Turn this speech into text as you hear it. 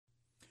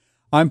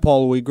I'm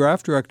Paul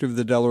Weagraff, Director of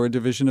the Delaware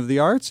Division of the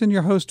Arts, and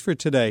your host for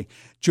today.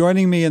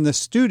 Joining me in the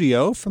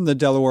studio from the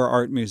Delaware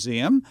Art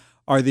Museum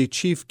are the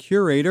Chief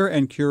Curator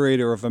and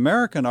Curator of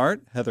American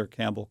Art, Heather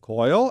Campbell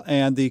Coyle,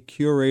 and the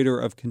Curator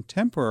of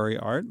Contemporary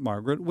Art,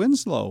 Margaret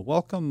Winslow.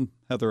 Welcome,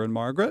 Heather and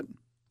Margaret.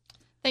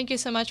 Thank you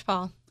so much,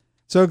 Paul.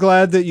 So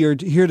glad that you're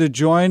here to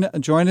join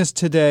us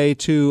today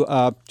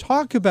to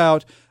talk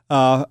about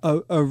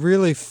a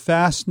really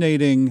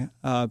fascinating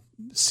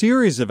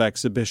series of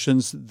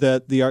exhibitions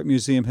that the Art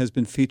Museum has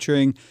been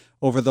featuring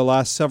over the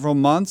last several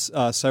months,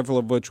 several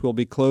of which will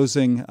be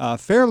closing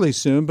fairly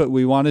soon, but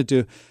we wanted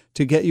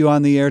to get you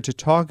on the air to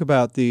talk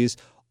about these,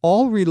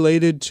 all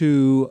related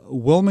to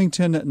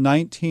Wilmington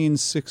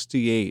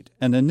 1968,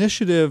 an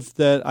initiative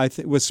that I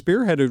think was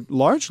spearheaded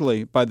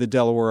largely by the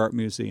Delaware Art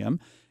Museum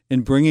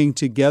in bringing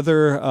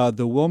together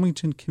the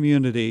Wilmington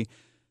community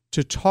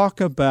to talk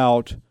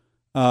about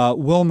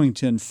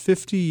Wilmington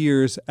 50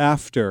 years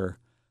after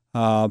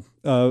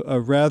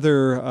a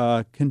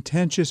rather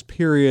contentious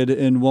period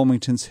in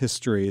Wilmington's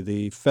history,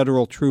 the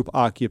federal troop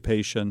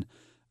occupation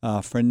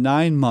for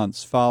 9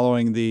 months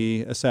following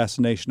the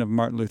assassination of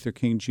Martin Luther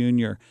King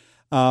Jr.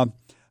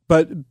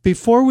 But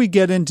before we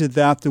get into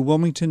that, the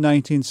Wilmington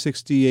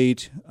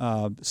 1968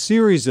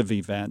 series of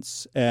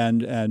events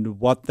and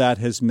what that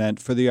has meant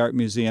for the Art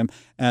Museum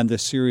and the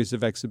series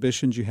of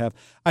exhibitions you have,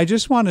 I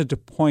just wanted to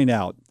point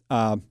out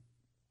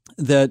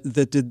that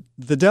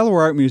the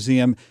Delaware Art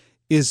Museum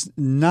is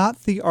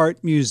not the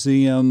art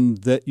museum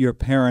that your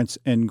parents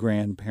and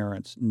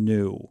grandparents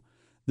knew.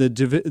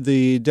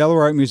 The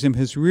Delaware Art Museum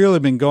has really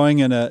been going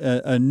in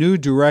a new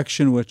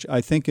direction, which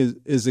I think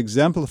is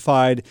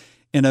exemplified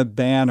in a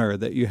banner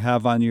that you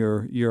have on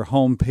your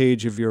home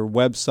page of your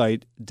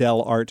website,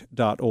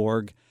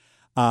 delart.org.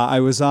 I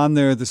was on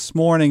there this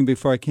morning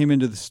before I came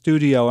into the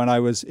studio, and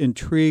I was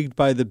intrigued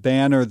by the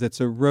banner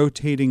that's a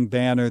rotating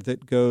banner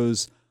that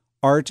goes,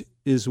 "Art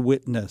is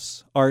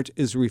witness, art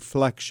is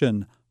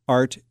reflection,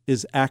 art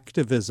is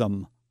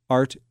activism,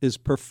 art is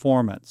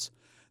performance."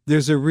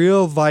 There's a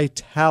real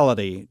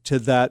vitality to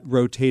that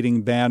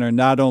rotating banner,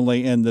 not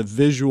only in the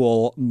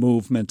visual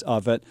movement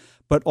of it,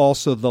 but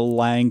also the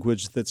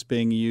language that's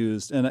being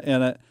used.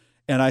 And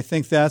I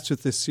think that's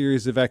what this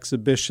series of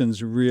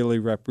exhibitions really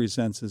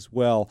represents as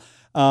well.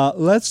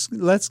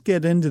 Let's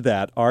get into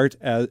that. Art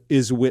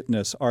is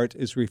witness, art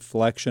is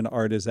reflection,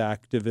 art is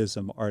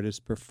activism, art is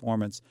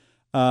performance.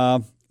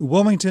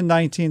 Wilmington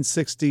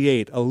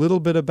 1968, a little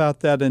bit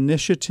about that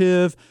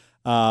initiative.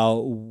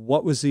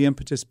 What was the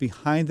impetus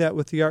behind that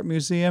with the Art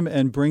Museum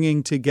and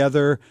bringing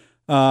together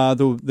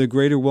the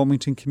greater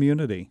Wilmington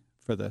community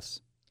for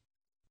this?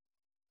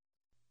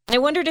 I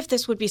wondered if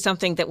this would be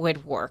something that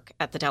would work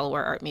at the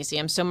Delaware Art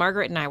Museum. So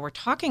Margaret and I were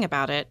talking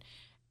about it,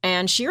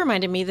 and she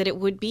reminded me that it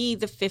would be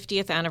the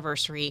 50th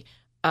anniversary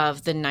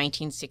of the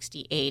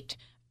 1968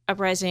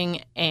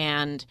 uprising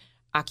and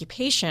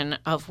occupation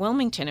of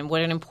Wilmington, and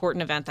what an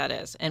important event that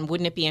is. And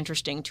wouldn't it be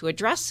interesting to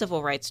address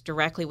civil rights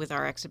directly with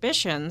our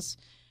exhibitions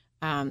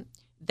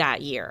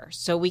that year?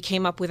 So we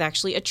came up with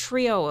actually a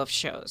trio of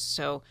shows.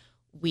 So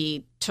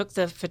we took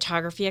the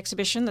photography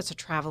exhibition, that's a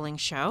traveling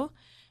show,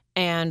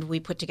 and we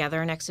put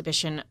together an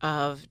exhibition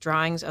of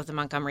drawings of the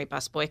Montgomery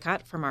bus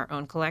boycott from our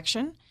own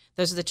collection.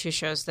 Those are the two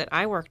shows that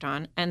I worked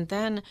on. And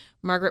then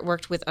Margaret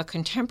worked with a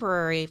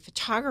contemporary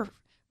photographer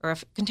or a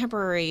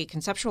contemporary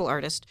conceptual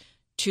artist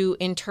to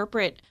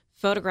interpret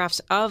photographs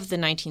of the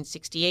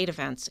 1968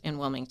 events in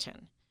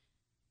Wilmington.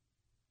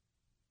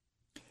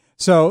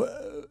 So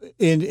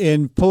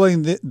in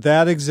pulling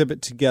that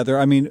exhibit together,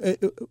 I mean,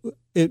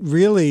 it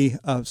really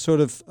sort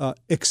of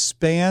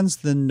expands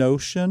the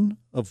notion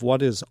of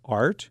what is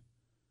art.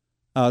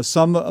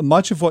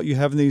 Much of what you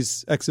have in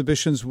these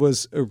exhibitions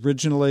was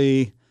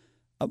originally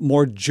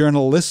more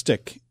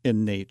journalistic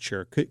in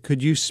nature.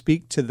 Could you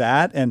speak to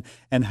that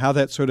and how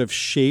that sort of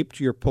shaped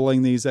your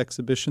pulling these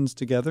exhibitions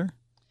together?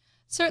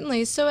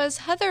 Certainly. So as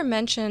Heather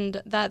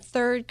mentioned, that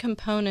third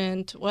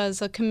component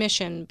was a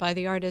commission by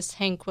the artist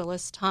Hank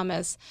Willis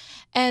Thomas.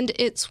 And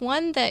it's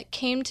one that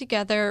came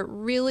together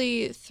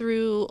really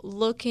through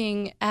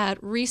looking at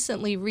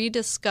recently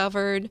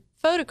rediscovered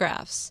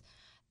photographs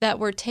that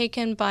were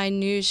taken by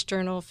news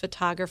journal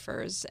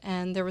photographers.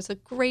 And there was a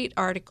great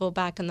article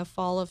back in the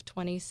fall of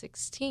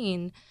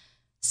 2016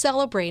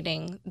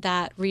 celebrating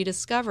that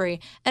rediscovery.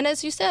 And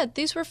as you said,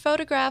 these were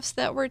photographs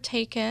that were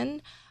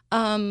taken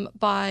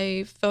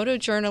by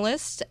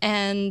photojournalists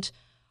and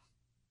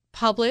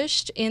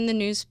published in the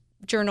news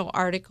journal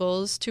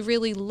articles to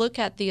really look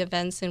at the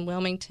events in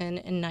Wilmington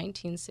in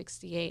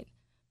 1968.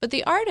 But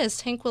the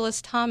artist, Hank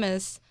Willis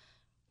Thomas,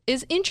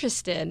 is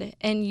interested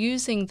in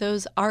using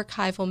those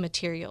archival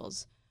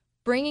materials,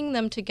 bringing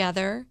them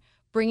together,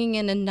 bringing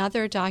in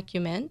another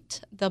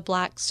document, the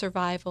Black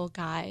Survival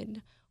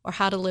Guide, or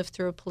How to Live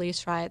Through a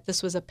Police Riot.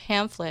 This was a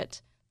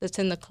pamphlet that's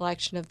in the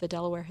collection of the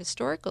Delaware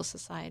Historical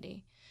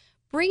Society.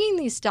 Bringing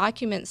these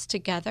documents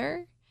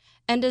together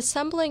and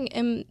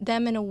assembling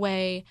them in a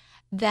way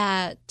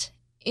that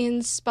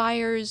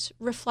inspires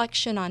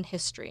reflection on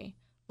history,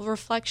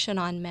 reflection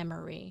on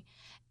memory,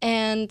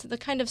 and the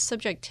kind of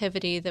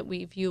subjectivity that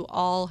we view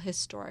all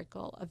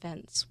historical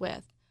events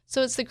with.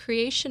 So it's the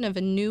creation of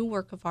a new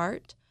work of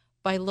art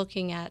by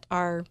looking at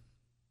our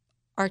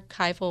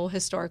archival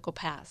historical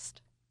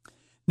past.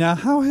 Now,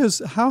 how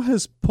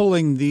has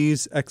pulling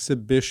these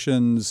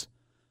exhibitions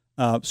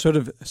sort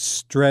of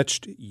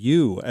stretched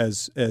you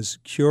as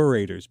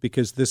curators?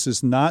 Because this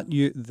is not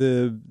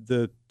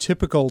the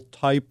typical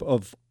type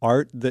of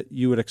art that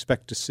you would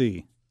expect to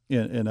see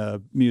in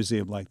a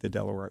museum like the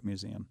Delaware Art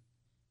Museum.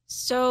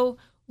 So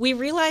we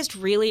realized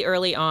really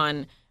early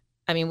on,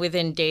 I mean,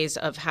 within days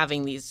of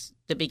having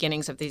the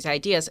beginnings of these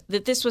ideas,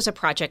 that this was a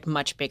project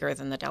much bigger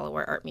than the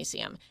Delaware Art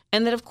Museum.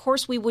 And that, of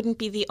course, we wouldn't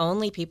be the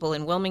only people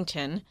in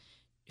Wilmington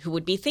who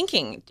would be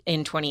thinking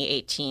in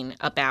 2018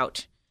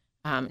 about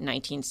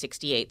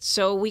 1968.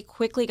 So we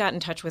quickly got in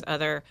touch with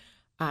other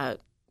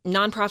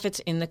nonprofits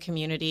in the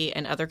community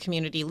and other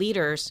community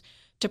leaders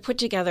to put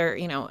together,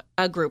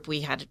 a group.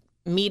 We had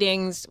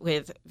meetings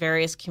with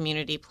various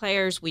community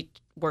players. We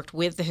worked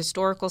with the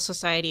Historical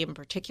Society in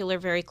particular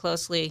very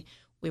closely.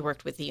 We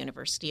worked with the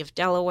University of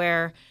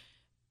Delaware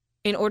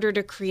in order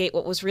to create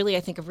what was really,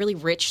 I think, a really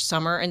rich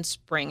summer and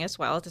spring as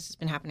well. This has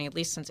been happening at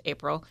least since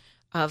April,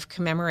 of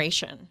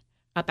commemoration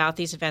about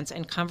these events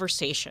and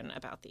conversation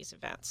about these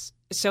events.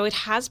 So it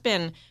has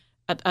been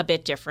a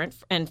bit different.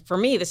 And for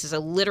me, this is a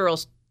literal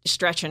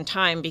stretch in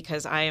time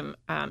because I am,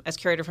 as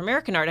curator of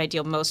American art, I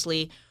deal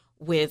mostly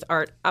with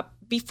art up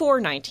before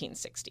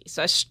 1960.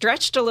 So I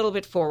stretched a little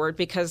bit forward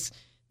because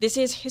this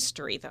is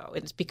history, though.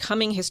 It's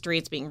becoming history.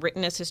 It's being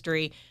written as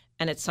history.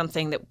 And it's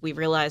something that we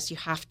realized you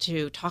have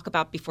to talk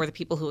about before the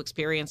people who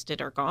experienced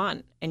it are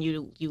gone. And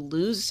you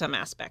lose some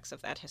aspects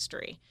of that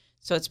history.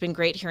 So it's been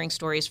great hearing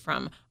stories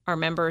from our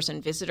members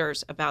and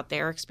visitors about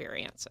their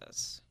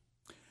experiences.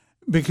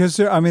 Because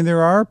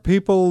there are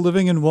people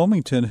living in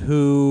Wilmington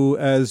who,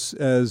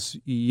 as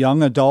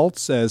young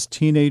adults, as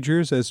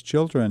teenagers, as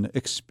children,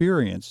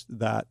 experienced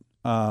that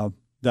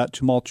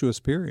tumultuous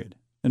period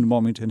in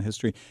Wilmington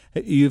history.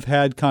 You've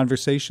had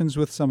conversations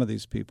with some of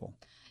these people.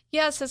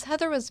 Yes, as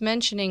Heather was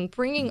mentioning,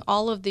 bringing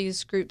all of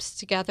these groups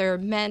together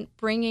meant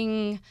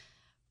bringing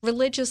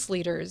religious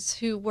leaders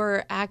who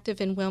were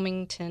active in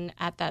Wilmington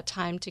at that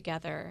time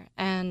together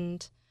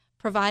and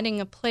providing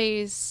a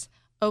place,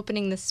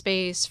 opening the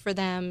space for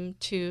them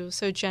to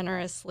so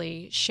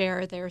generously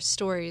share their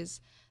stories.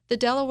 The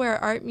Delaware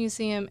Art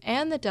Museum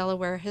and the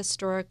Delaware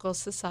Historical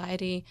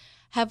Society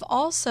have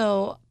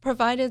also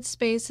provided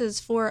spaces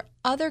for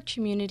other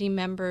community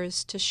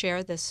members to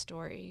share these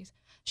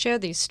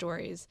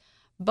stories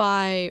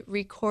by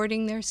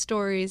recording their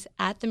stories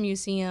at the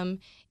museum,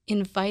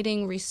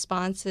 inviting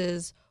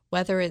responses,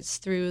 whether it's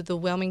through the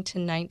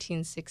Wilmington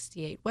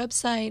 1968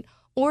 website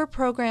or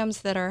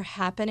programs that are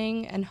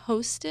happening and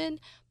hosted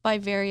by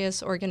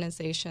various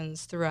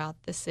organizations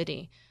throughout the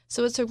city.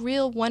 So it's a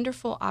real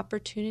wonderful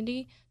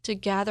opportunity to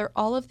gather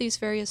all of these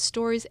various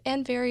stories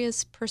and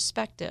various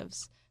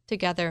perspectives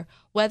together,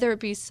 whether it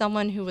be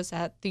someone who was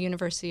at the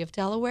University of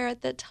Delaware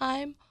at that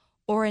time,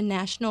 or a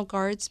National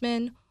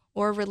Guardsman,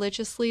 or a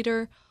religious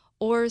leader,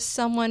 or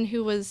someone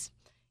who was,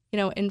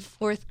 in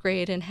fourth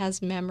grade and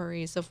has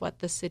memories of what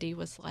the city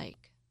was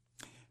like.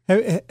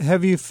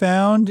 Have you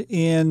found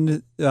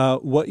in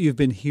what you've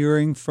been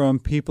hearing from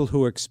people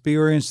who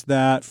experienced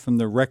that, from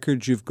the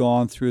records you've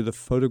gone through, the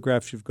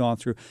photographs you've gone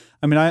through?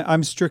 I mean,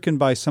 I'm stricken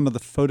by some of the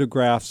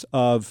photographs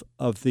of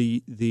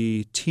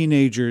the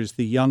teenagers,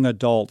 the young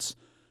adults,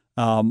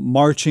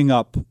 marching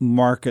up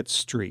Market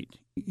Street,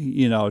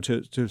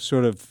 to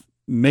sort of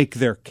make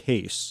their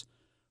case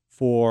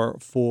for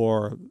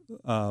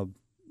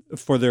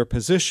their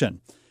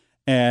position.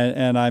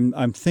 And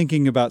I'm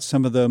thinking about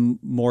some of the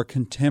more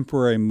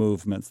contemporary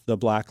movements, the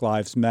Black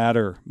Lives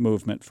Matter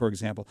movement, for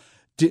example.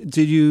 Did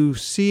you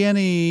see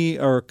any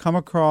or come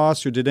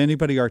across, or did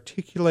anybody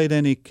articulate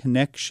any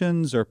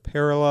connections or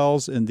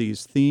parallels in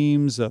these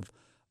themes of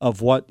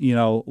what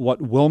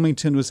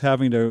Wilmington was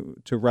having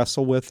to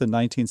wrestle with in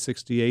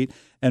 1968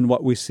 and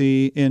what we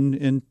see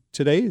in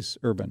today's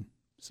urban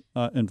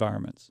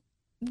environments?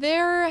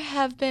 There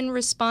have been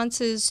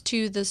responses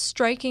to the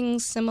striking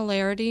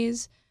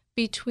similarities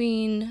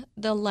between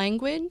the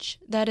language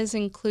that is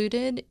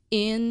included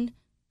in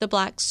the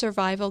Black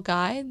Survival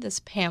Guide, this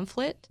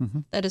pamphlet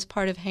that is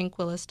part of Hank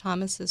Willis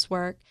Thomas's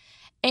work,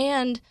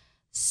 and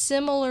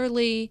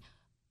similarly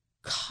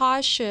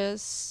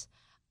cautious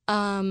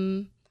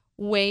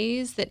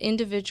ways that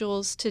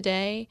individuals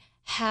today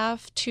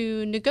have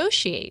to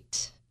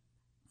negotiate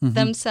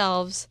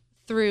themselves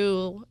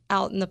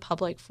out in the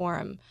public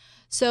forum.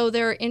 So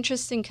there are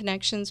interesting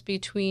connections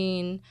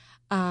between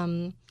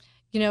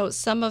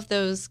some of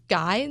those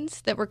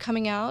guides that were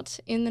coming out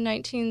in the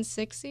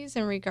 1960s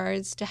in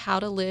regards to how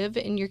to live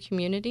in your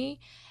community,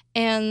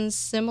 and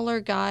similar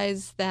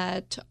guides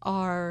that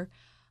are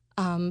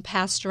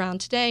passed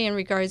around today in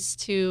regards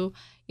to,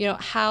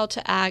 how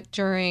to act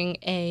during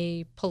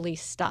a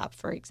police stop,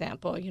 for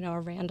example,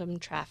 a random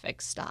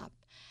traffic stop.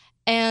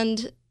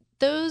 And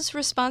those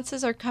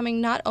responses are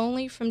coming not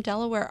only from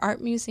Delaware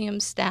Art Museum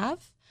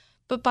staff,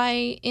 but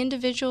by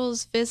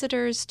individuals,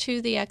 visitors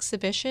to the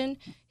exhibition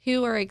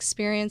who are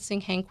experiencing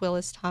Hank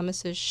Willis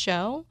Thomas's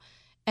show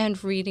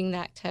and reading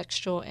that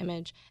textual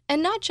image.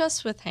 And not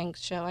just with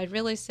Hank's show. I'd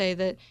really say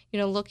that,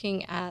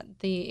 looking at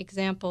the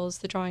examples,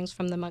 the drawings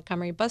from the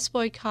Montgomery bus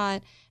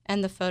boycott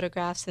and the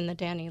photographs in the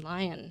Danny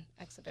Lyon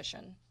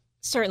exhibition.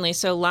 Certainly.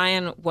 So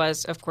Lyon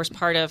was, of course,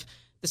 part of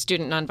the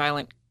Student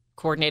Nonviolent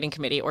Coordinating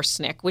Committee, or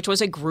SNCC, which was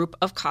a group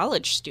of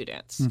college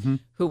students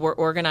who were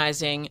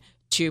organizing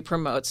to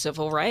promote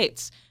civil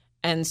rights.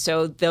 And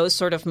so those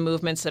sort of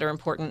movements that are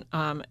important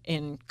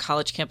in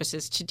college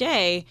campuses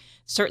today,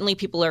 certainly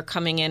people are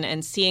coming in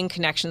and seeing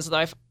connections.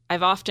 Though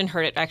I've often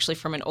heard it actually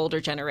from an older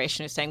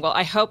generation who's saying, well,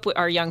 I hope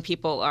our young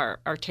people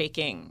are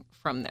taking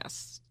from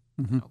this.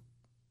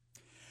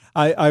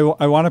 I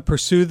want to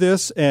pursue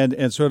this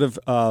and sort of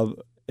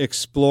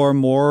explore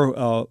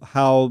more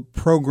how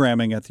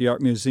programming at the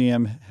Art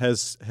Museum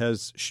has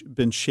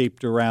been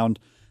shaped around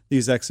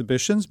these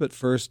exhibitions. But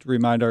first,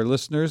 remind our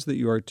listeners that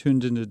you are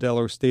tuned into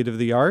Delaware State of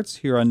the Arts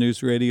here on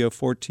News Radio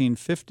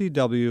 1450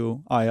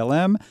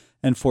 WILM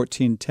and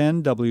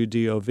 1410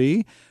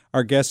 WDOV.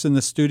 Our guests in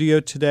the studio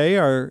today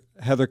are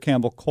Heather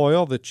Campbell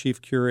Coyle, the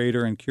Chief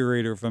Curator and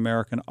Curator of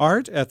American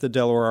Art at the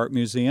Delaware Art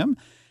Museum,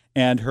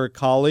 and her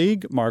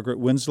colleague, Margaret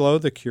Winslow,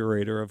 the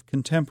Curator of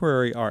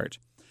Contemporary Art.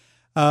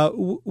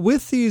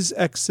 With these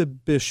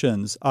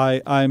exhibitions,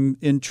 I'm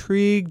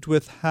intrigued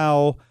with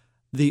how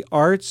the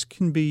arts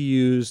can be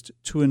used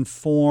to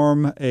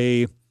inform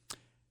a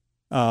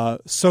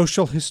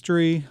social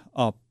history,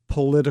 a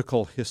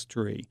political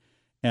history.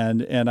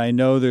 And I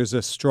know there's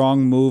a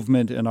strong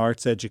movement in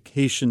arts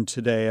education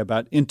today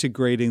about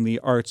integrating the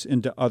arts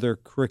into other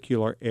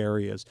curricular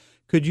areas.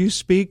 Could you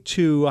speak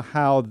to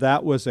how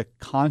that was a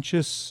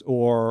conscious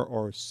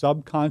or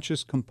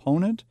subconscious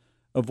component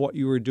of what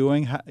you were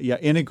doing?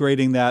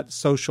 Integrating that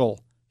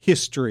social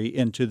history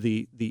into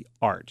the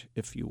art,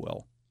 if you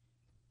will.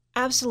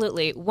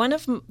 Absolutely. One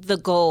of the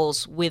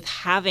goals with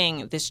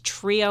having this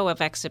trio of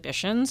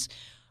exhibitions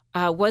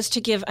was to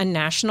give a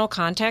national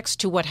context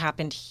to what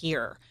happened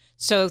here.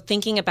 So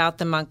thinking about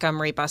the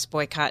Montgomery bus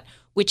boycott,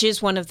 which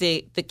is one of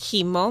the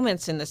key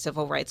moments in the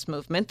civil rights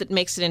movement that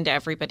makes it into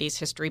everybody's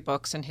history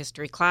books and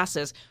history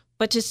classes,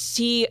 but to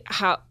see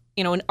how,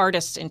 an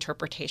artist's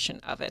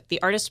interpretation of it.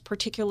 The artists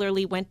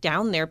particularly went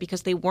down there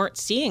because they weren't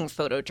seeing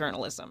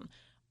photojournalism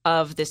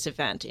of this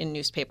event in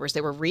newspapers.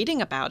 They were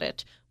reading about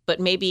it,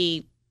 but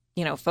maybe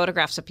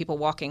photographs of people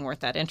walking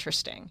weren't that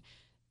interesting.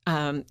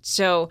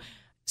 So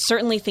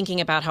certainly thinking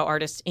about how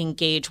artists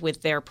engage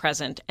with their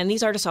present. And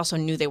these artists also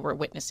knew they were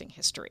witnessing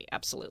history,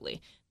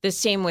 absolutely. The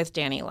same with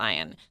Danny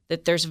Lyon,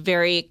 that there's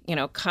very,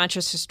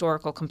 conscious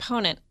historical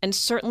component. And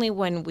certainly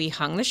when we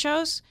hung the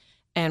shows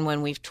and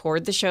when we've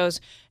toured the shows,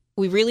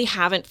 we really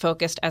haven't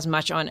focused as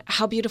much on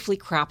how beautifully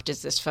cropped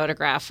is this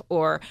photograph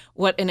or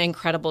what an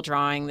incredible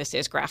drawing this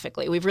is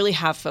graphically. We really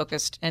have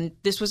focused, and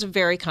this was a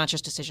very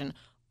conscious decision,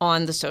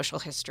 on the social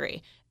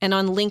history and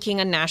on linking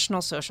a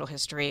national social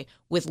history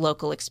with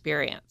local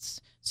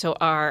experience. So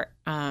our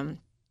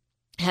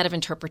head of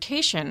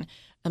interpretation,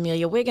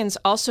 Amelia Wiggins,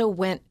 also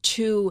went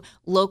to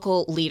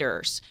local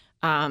leaders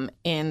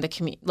in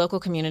the local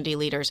community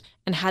leaders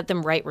and had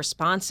them write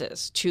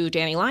responses to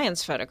Danny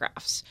Lyon's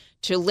photographs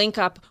to link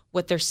up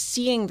what they're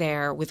seeing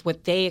there with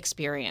what they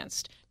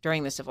experienced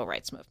during the civil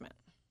rights movement.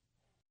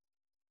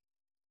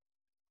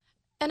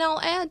 And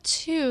I'll add,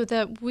 too,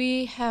 that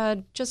we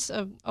had just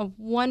a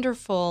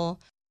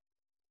wonderful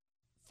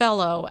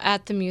fellow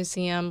at the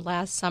museum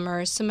last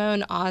summer,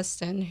 Simone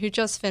Austin, who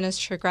just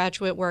finished her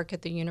graduate work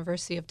at the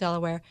University of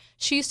Delaware.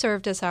 She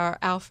served as our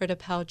Alfred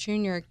Appel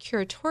Jr.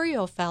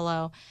 curatorial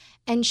fellow,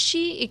 and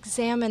she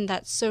examined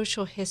that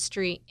social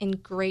history in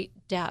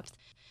great depth.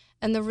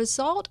 And the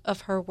result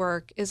of her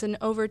work is an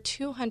over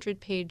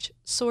 200-page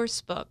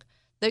source book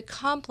that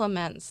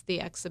complements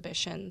the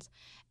exhibitions,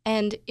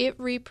 and it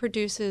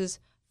reproduces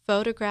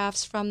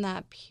photographs from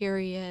that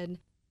period,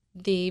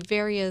 the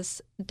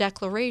various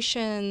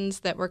declarations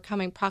that were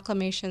coming,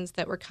 proclamations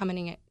that were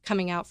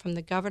coming out from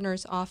the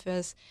governor's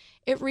office.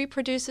 It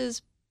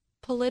reproduces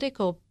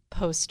political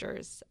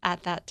posters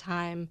at that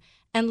time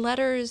and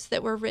letters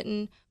that were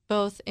written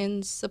both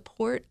in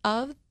support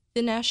of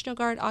the National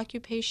Guard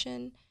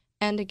occupation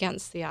and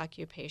against the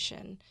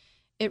occupation.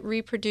 It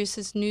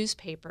reproduces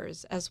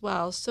newspapers as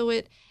well. So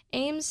it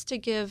aims to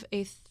give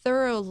a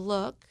thorough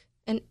look,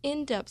 an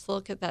in-depth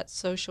look at that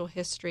social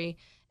history,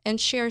 and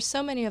share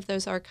so many of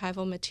those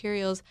archival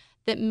materials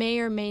that may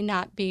or may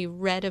not be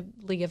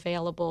readily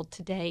available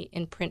today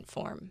in print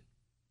form.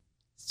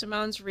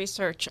 Simone's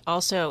research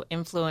also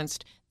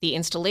influenced the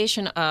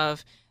installation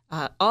of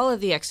all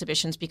of the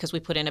exhibitions because we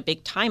put in a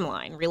big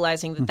timeline,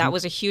 realizing that that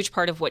was a huge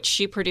part of what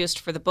she produced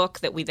for the book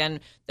that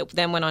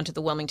then went onto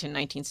the Wilmington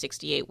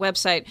 1968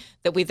 website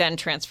that we then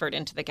transferred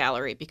into the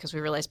gallery because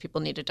we realized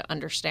people needed to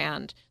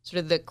understand sort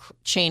of the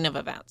chain of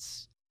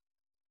events.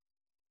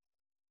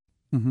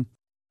 Mm-hmm.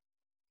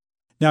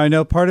 Now, I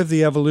know part of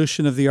the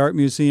evolution of the Art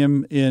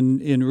Museum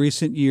in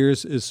recent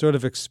years is sort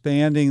of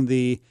expanding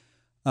the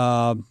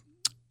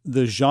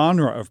the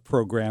genre of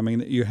programming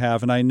that you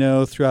have. And I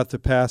know throughout the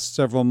past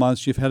several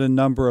months you've had a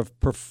number of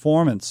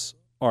performance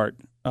art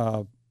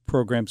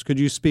programs. Could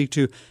you speak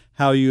to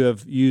how you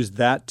have used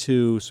that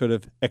to sort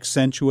of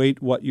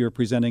accentuate what you're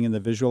presenting in the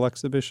visual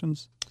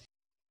exhibitions?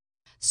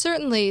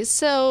 Certainly.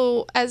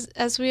 So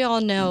as we all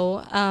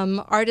know,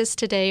 artists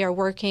today are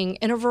working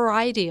in a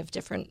variety of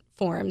different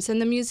forms, and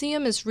the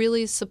museum is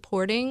really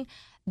supporting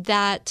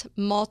that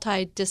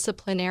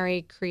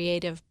multidisciplinary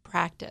creative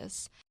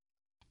practice.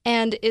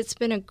 And it's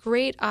been a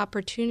great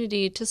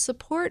opportunity to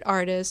support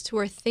artists who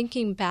are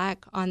thinking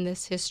back on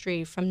this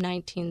history from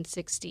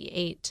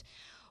 1968.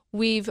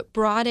 We've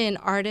brought in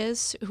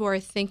artists who are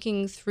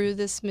thinking through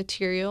this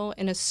material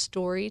in a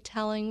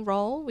storytelling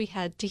role. We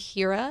had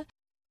Tahira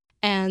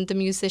and the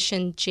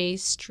musician J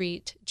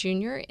Street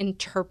Jr.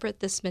 interpret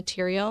this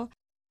material.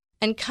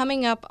 And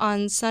coming up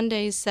on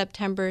Sunday,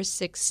 September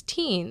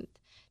 16th,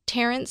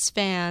 Terrence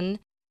Vann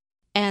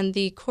and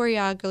the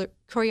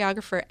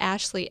choreographer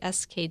Ashley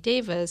S.K.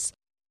 Davis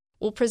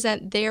will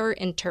present their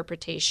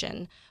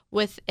interpretation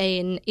with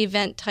an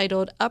event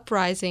titled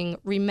Uprising,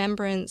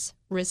 Remembrance,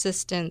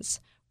 Resistance,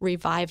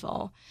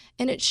 Revival.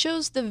 And it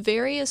shows the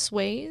various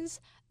ways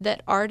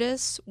that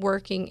artists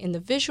working in the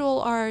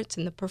visual arts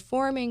and the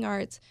performing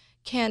arts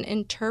can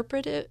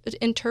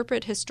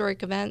interpret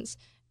historic events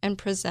and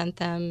present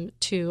them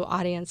to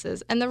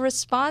audiences. And the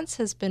response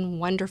has been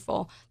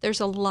wonderful.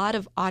 There's a lot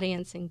of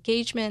audience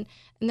engagement,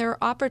 and there are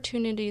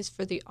opportunities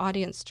for the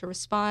audience to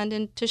respond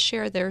and to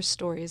share their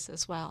stories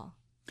as well.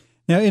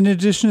 Now, in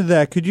addition to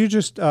that, could you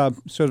just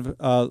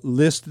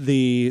list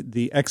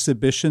the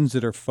exhibitions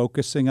that are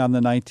focusing on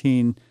the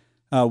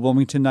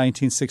Wilmington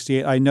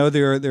 1968? I know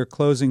they're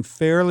closing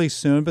fairly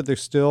soon, but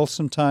there's still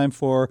some time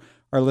for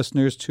our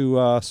listeners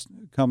to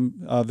come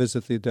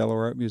visit the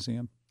Delaware Art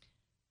Museum.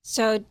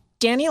 So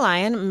Danny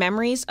Lyon,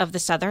 Memories of the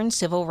Southern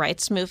Civil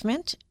Rights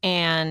Movement,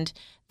 and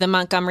the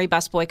Montgomery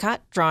Bus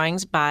Boycott,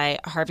 drawings by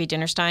Harvey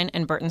Dinnerstein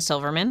and Burton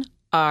Silverman,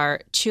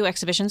 are two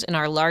exhibitions in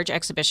our large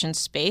exhibition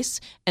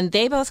space, and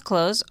they both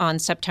close on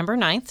September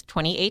 9th,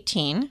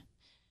 2018.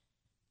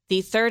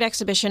 The third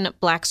exhibition,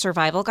 Black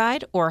Survival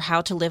Guide, or How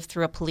to Live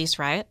Through a Police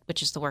Riot,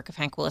 which is the work of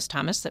Hank Willis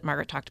Thomas that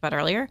Margaret talked about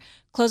earlier,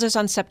 closes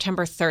on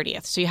September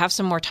 30th, so you have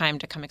some more time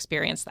to come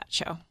experience that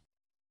show.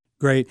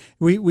 Great.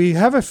 We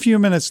have a few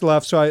minutes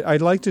left, so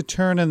I'd like to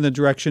turn in the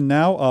direction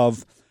now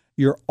of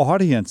your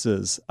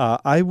audiences.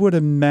 I would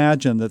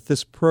imagine that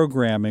this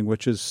programming,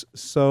 which is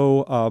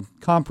so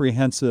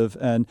comprehensive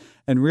and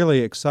really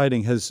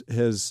exciting,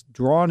 has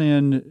drawn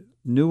in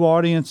new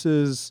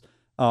audiences,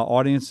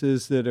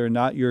 audiences that are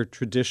not your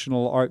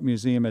traditional art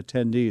museum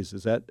attendees.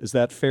 Is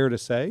that fair to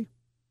say?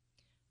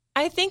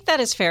 I think that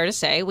is fair to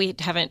say. We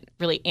haven't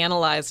really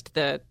analyzed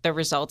the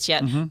results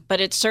yet, but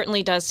it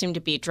certainly does seem to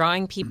be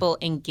drawing people,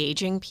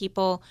 engaging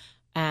people,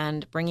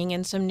 and bringing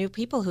in some new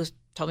people who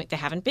told me they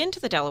haven't been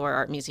to the Delaware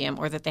Art Museum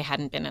or that they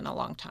hadn't been in a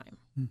long time.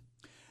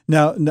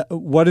 Now,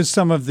 what is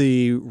some of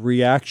the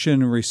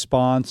reaction,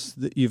 response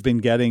that you've been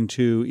getting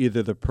to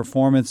either the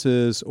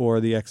performances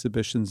or the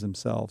exhibitions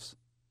themselves?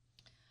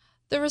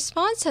 The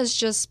response has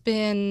just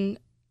been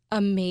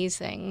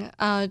amazing.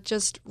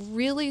 Just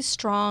really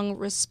strong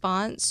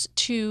response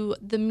to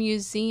the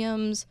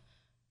museum's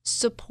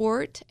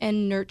support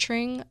and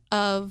nurturing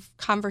of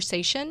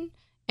conversation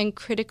and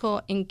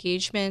critical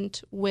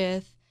engagement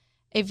with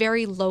a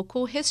very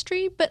local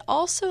history, but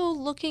also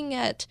looking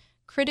at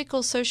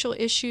critical social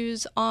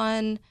issues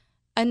on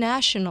a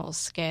national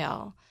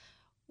scale.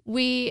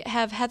 We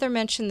have Heather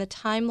mentioned the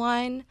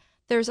timeline.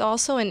 There's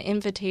also an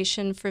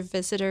invitation for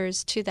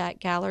visitors to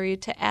that gallery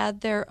to add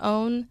their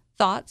own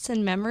thoughts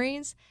and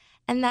memories,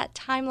 and that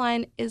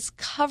timeline is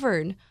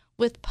covered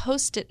with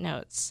Post-it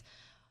notes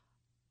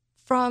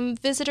from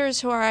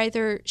visitors who are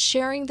either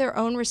sharing their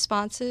own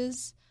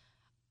responses,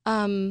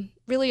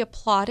 really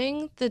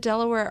applauding the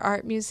Delaware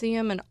Art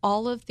Museum and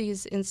all of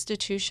these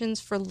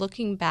institutions for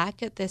looking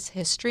back at this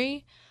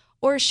history,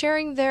 or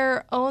sharing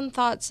their own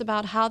thoughts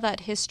about how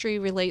that history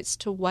relates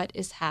to what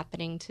is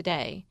happening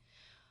today.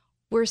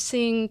 We're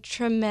seeing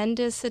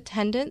tremendous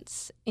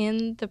attendance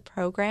in the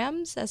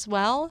programs as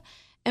well.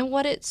 And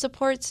what it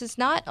supports is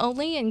not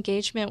only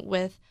engagement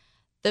with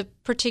the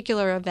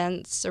particular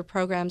events or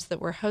programs that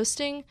we're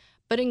hosting,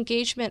 but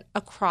engagement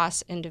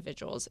across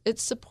individuals.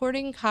 It's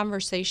supporting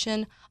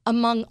conversation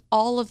among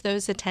all of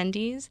those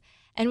attendees,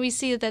 and we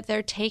see that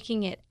they're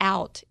taking it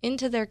out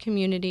into their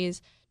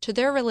communities, to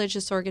their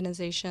religious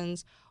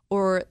organizations,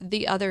 or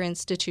the other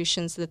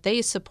institutions that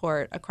they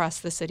support across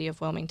the city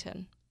of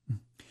Wilmington.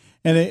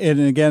 And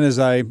again, as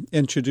I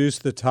introduce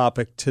the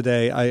topic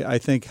today, I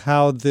think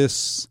how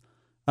this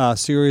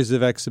series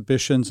of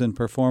exhibitions and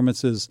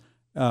performances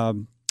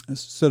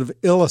sort of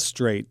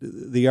illustrate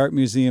the Art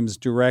Museum's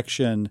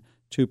direction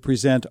to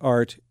present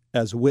art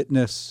as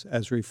witness,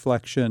 as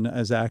reflection,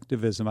 as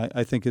activism,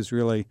 I think is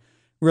really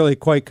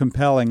quite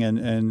compelling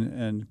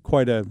and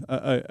quite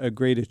a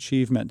great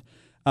achievement.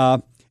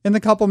 In the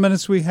couple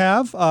minutes we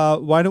have,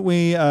 why don't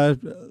we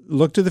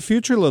look to the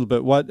future a little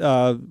bit? What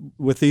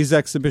with these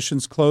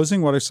exhibitions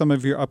closing, what are some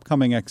of your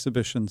upcoming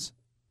exhibitions?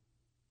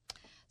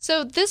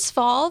 So this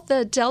fall,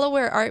 the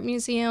Delaware Art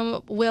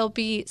Museum will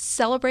be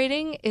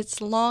celebrating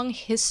its long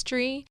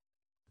history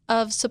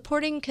of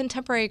supporting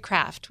contemporary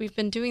craft. We've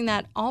been doing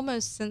that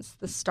almost since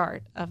the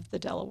start of the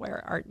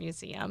Delaware Art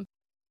Museum.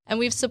 And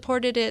we've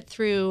supported it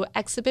through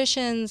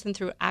exhibitions and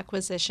through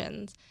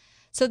acquisitions.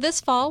 So this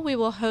fall, we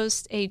will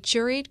host a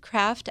juried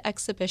craft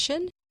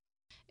exhibition.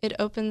 It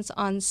opens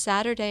on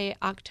Saturday,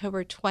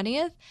 October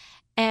 20th.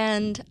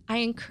 And I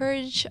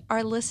encourage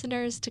our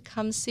listeners to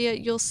come see it.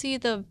 You'll see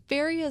the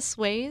various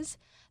ways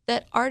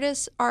that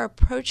artists are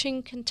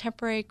approaching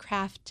contemporary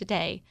craft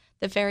today,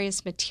 the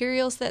various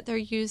materials that they're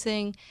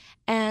using,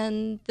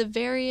 and the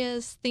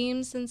various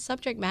themes and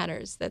subject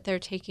matters that they're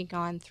taking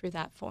on through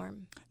that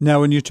form. Now,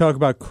 when you talk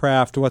about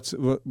craft, what's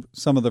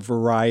some of the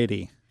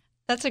variety?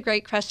 That's a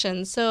great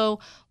question. So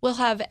we'll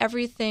have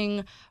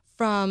everything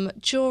from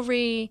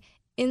jewelry,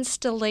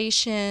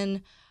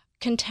 installation,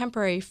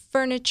 contemporary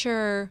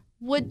furniture,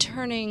 wood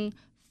turning,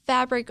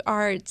 fabric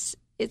arts.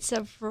 It's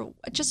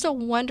just a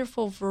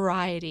wonderful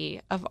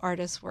variety of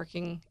artists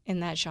working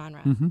in that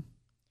genre. Mm-hmm.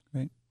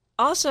 Great.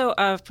 Also,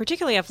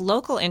 particularly of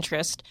local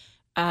interest,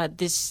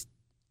 this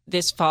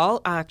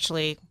fall,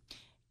 actually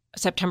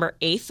September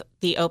 8th,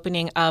 the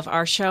opening of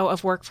our show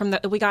of work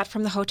we got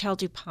from the Hotel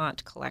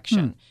DuPont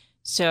collection.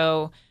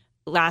 So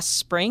last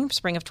spring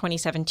of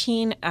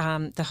 2017,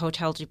 the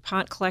Hotel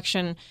DuPont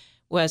collection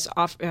works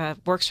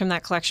from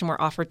that collection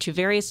were offered to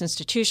various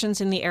institutions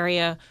in the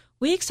area.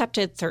 We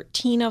accepted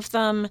 13 of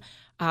them.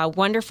 A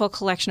wonderful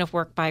collection of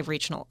work by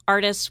regional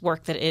artists,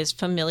 work that is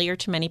familiar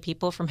to many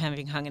people from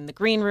having hung in the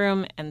Green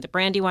Room and the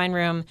Brandywine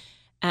Room.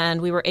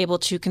 And we were able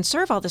to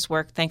conserve all this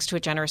work thanks to a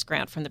generous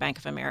grant from the Bank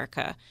of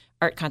America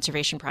Art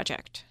Conservation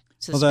Project.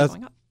 So this is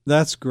going up.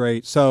 That's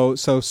great. So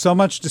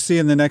much to see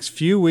in the next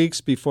few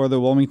weeks before the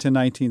Wilmington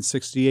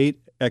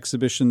 1968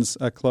 exhibitions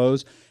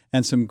close,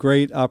 and some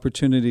great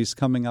opportunities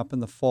coming up in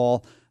the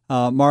fall.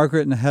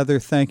 Margaret and Heather,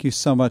 thank you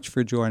so much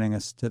for joining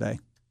us today.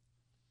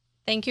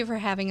 Thank you for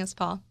having us,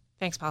 Paul.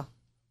 Thanks, Paul.